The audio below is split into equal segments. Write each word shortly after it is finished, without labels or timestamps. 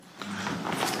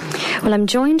Well, I'm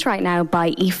joined right now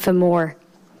by Aoife Moore.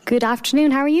 Good afternoon,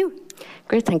 how are you?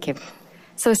 Great, thank you.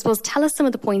 So I suppose tell us some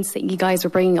of the points that you guys were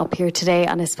bringing up here today,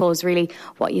 and I suppose really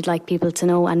what you'd like people to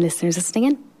know and listeners listening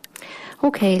in.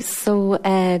 Okay, so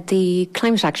the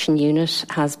Climate Action Unit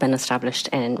has been established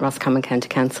in Roscommon County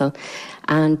Council,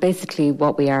 and basically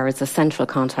what we are is a central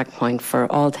contact point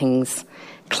for all things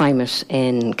climate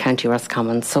in County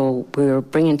Roscommon. So we're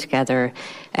bringing together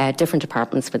different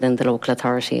departments within the local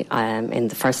authority in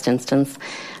the first instance,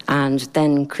 and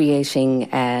then creating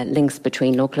links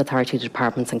between local authority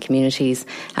departments and communities,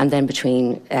 and then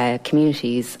between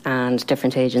communities and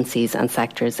different agencies and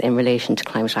sectors in relation to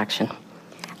climate action.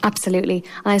 Absolutely.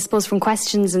 And I suppose from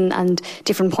questions and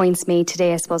different points made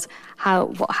today, I suppose,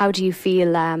 how do you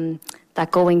feel that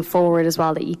going forward as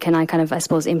well, that you can I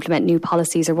suppose, implement new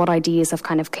policies, or what ideas have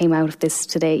kind of came out of this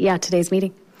today? Yeah, today's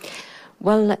meeting.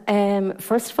 Well,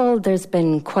 first of all, there's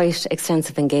been quite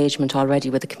extensive engagement already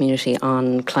with the community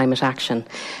on climate action,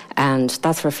 and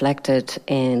that's reflected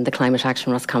in the Climate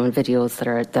Action Roscommon videos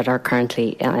that are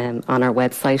currently on our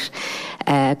website.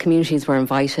 Communities were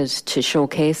invited to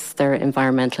showcase their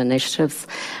environmental initiatives,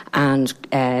 and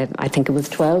I think it was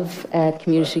 12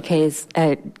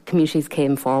 communities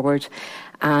came forward.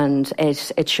 And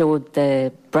it showed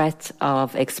the breadth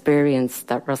of experience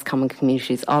that Roscommon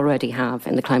communities already have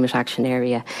in the climate action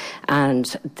area, and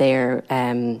their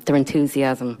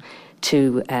enthusiasm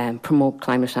to promote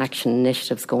climate action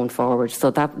initiatives going forward.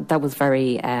 So that was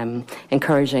very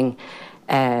encouraging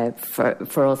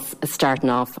for us starting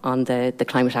off on the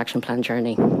climate action plan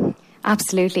journey.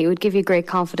 Absolutely. It would give you great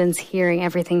confidence hearing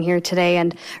everything here today,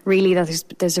 and really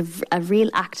that there's a real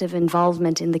active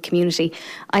involvement in the community.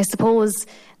 I suppose,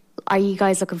 are you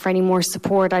guys looking for any more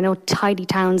support? I know Tidy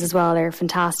Towns as well are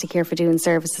fantastic here for doing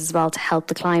services as well to help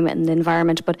the climate and the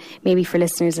environment, but maybe for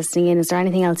listeners listening in, is there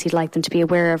anything else you'd like them to be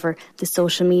aware of, or the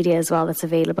social media as well that's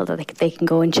available that they can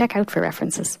go and check out for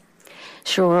references?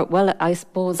 Sure. Well, I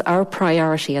suppose our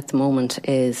priority at the moment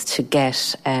is to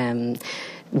get...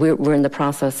 We're in the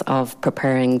process of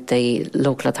preparing the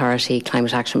local authority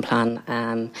climate action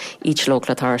plan. Each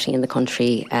local authority in the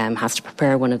country has to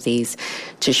prepare one of these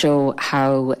to show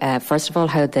how, first of all,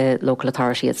 how the local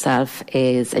authority itself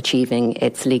is achieving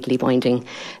its legally binding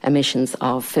emissions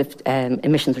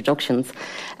reductions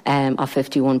of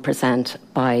 51%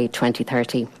 by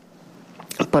 2030.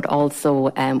 But also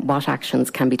what actions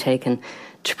can be taken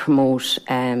to promote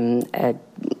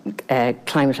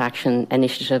climate action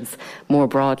initiatives more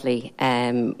broadly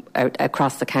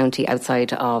across the county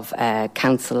outside of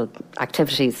council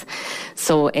activities.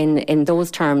 So in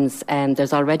those terms,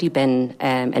 there's already been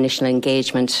initial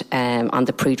engagement on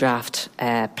the pre-draft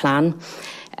plan.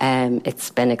 It's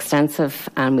been extensive,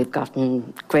 and we've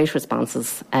gotten great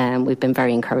responses. We've been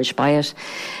very encouraged by it.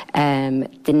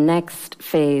 The next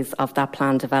phase of that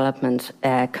plan development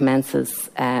commences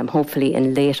hopefully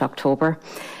in late October,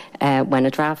 when a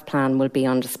draft plan will be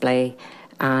on display,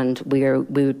 and we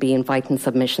would be inviting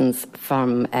submissions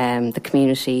from the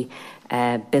community,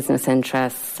 business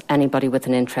interests, anybody with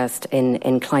an interest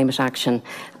in climate action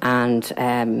and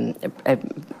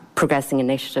progressing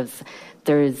initiatives.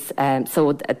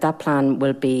 So that plan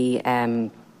will be,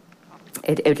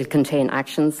 it will contain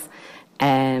actions,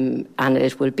 and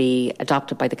it will be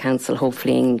adopted by the council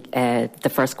hopefully in the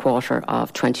first quarter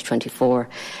of 2024.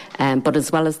 But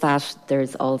as well as that,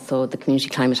 there's also the Community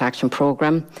Climate Action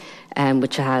Programme,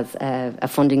 which has a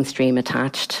funding stream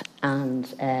attached,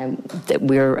 and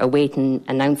we're awaiting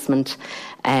announcement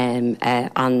on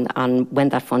when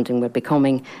that funding will be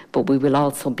coming. But we will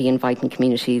also be inviting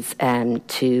communities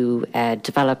to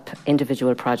develop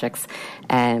individual projects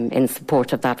in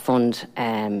support of that fund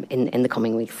in the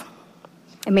coming weeks.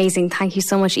 Amazing. Thank you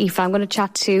so much, Aoife. I'm going to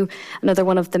chat to another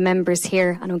one of the members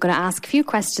here, and I'm going to ask a few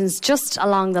questions just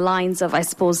along the lines of, I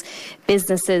suppose,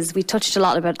 businesses. We touched a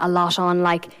lot on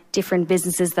like different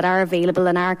businesses that are available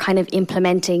and are kind of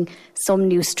implementing some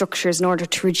new structures in order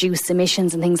to reduce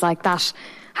emissions and things like that.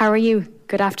 How are you?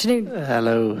 Good afternoon.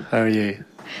 Hello, how are you?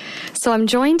 So I'm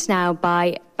joined now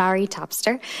by Barry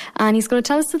Tapster, and he's going to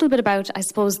tell us a little bit about, I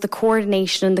suppose, the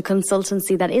coordination and the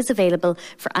consultancy that is available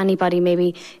for anybody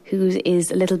maybe who is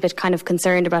a little bit kind of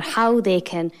concerned about how they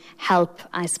can help,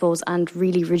 I suppose, and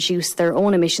really reduce their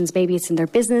own emissions. Maybe it's in their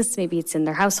business, maybe it's in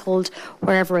their household,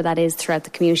 wherever that is throughout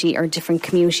the community, or different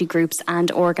community groups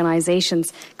and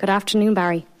organisations. Good afternoon,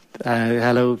 Barry.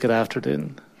 Hello, good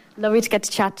afternoon. Lovely to get to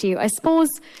chat to you. I suppose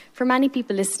for many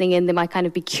people listening in, they might kind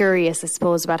of be curious, I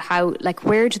suppose, about how, like,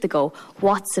 where do they go?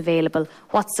 What's available?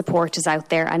 What support is out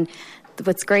there? And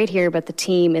what's great here about the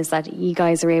team is that you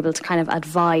guys are able to kind of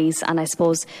advise and, I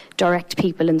suppose, direct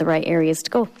people in the right areas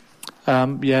to go.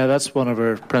 Yeah, that's one of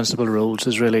our principal roles,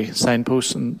 is really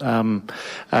signposting.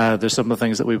 There's some of the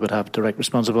things that we would have direct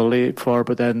responsibility for,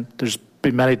 but then there's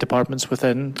been many departments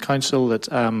within council that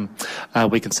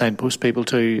we can signpost people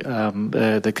to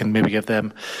that can maybe give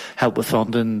them help with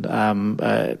funding,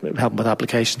 help with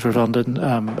applications for funding,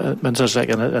 and such like,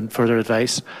 and further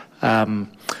advice.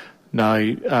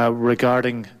 Now,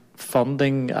 regarding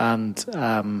funding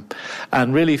and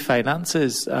really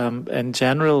finances in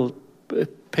general,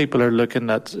 people are looking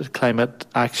at climate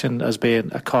action as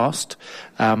being a cost,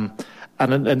 and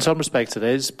in some respects it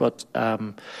is, but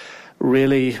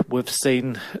really we've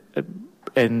seen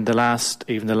in the last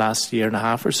year and a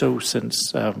half or so,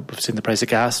 since we've seen the price of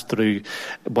gas, through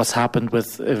what's happened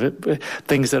with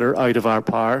things that are out of our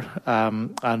power,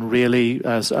 and really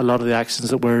as a lot of the actions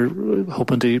that we're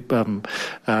hoping to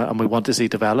and we want to see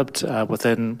developed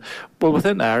within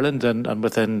Ireland and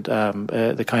within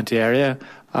the county area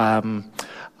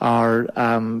are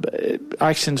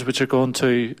actions which are going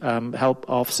to help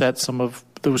offset some of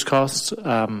those costs.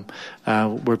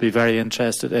 We'll be very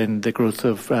interested in the growth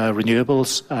of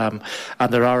renewables,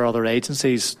 and there are other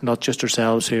agencies, not just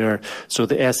ourselves here. So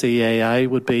the SEAI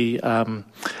would be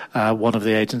one of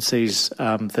the agencies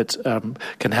that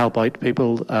can help out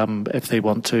people if they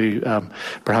want to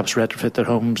perhaps retrofit their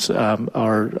homes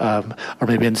or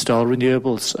maybe install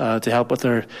renewables to help with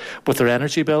their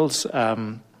energy bills.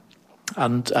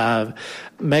 And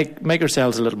make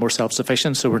ourselves a little more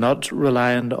self-sufficient, so we're not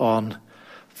relying on.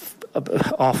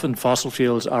 Often fossil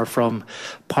fuels are from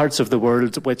parts of the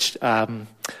world which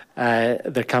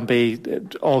there can be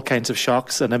all kinds of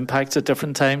shocks and impacts at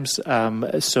different times. And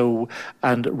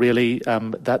really,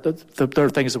 there are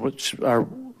things which are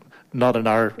not in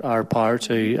our power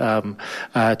to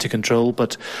control.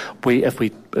 But if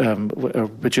we are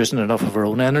producing enough of our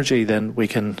own energy, then we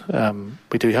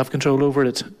do have control over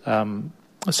it. And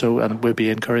we'll be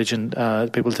encouraging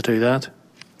people to do that.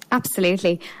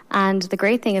 Absolutely. And the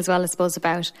great thing as well, I suppose,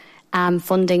 about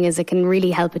funding is it can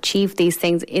really help achieve these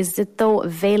things. Is it, though,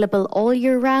 available all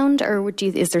year round, or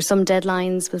is there some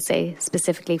deadlines, we'll say,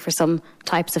 specifically for some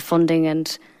types of funding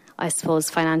and, I suppose,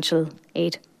 financial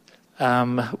aid?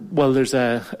 Well, there's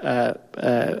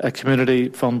a community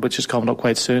fund which is coming up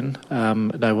quite soon.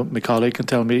 Now, my colleague can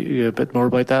tell me a bit more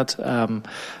about that.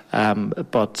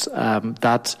 But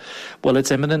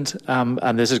it's imminent,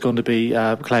 and this is going to be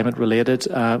climate related,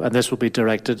 and this will be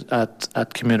directed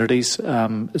at communities.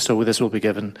 So this will be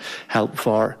given help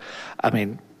for,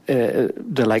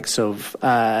 the likes of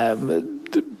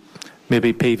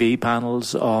maybe PV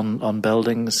panels on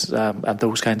buildings and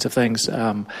those kinds of things,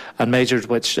 and measures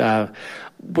which are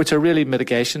really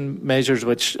mitigation measures.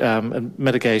 And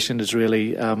mitigation is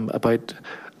really about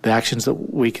the actions that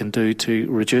we can do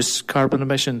to reduce carbon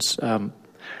emissions.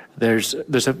 There's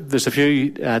a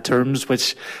few terms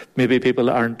which maybe people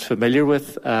aren't familiar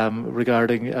with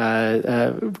regarding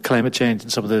climate change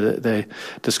and some of the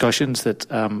discussions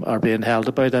that are being held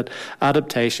about that.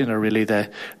 Adaptation are really the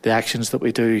actions that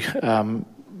we do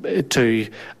to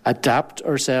adapt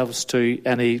ourselves to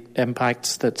any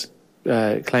impacts that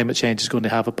climate change is going to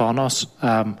have upon us,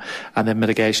 and then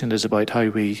mitigation is about how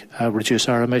we reduce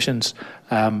our emissions.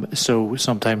 So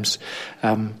sometimes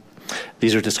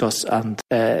these are discussed, and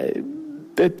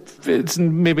it's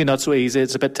maybe not so easy.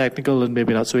 It's a bit technical and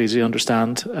maybe not so easy to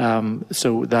understand.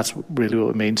 So that's really what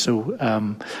we mean. So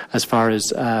as far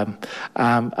as and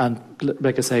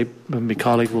like I say, my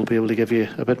colleague will be able to give you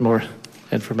a bit more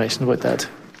information about that.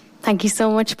 Thank you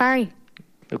so much, Barry.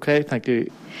 Okay, thank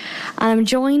you. And I'm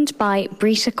joined by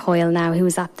Brita Coyle now, who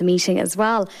was at the meeting as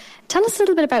well. Tell us a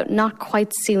little bit about Not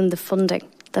Quite Soon, the funding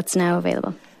that's now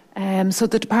available. So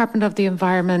the Department of the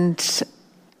Environment,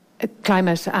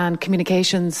 Climate and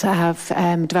Communications have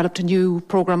developed a new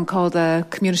programme called the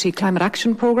Community Climate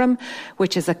Action Programme,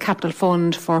 which is a capital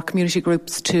fund for community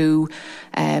groups to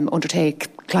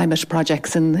undertake climate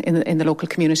projects in the local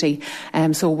community.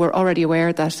 So we're already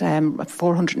aware that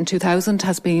 402,000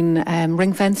 has been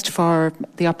ring-fenced for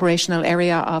the operational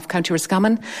area of County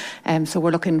Roscommon. So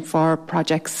we're looking for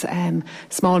projects,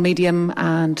 small, medium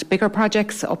and bigger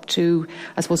projects, up to,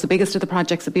 I suppose the biggest of the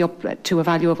projects would be up to a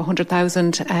value of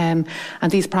 100,000. And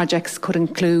these projects could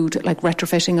include like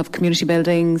retrofitting of community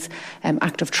buildings,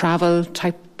 active travel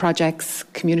type projects,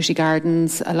 community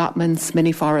gardens, allotments,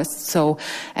 mini forests. So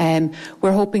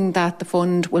we're hoping that the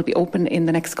fund will be open in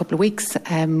the next couple of weeks.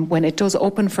 When it does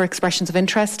open for expressions of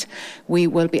interest, we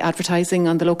will be advertising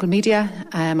on the local media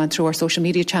and through our social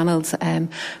media channels.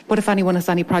 But if anyone has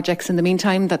any projects in the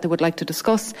meantime that they would like to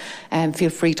discuss,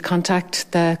 feel free to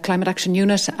contact the Climate Action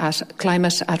Unit at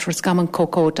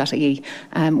climate@roscommoncoco.ie.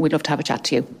 We'd love to have a chat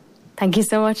to you. Thank you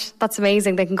so much. That's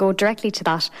amazing. They can go directly to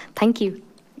that. Thank you.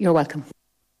 You're welcome.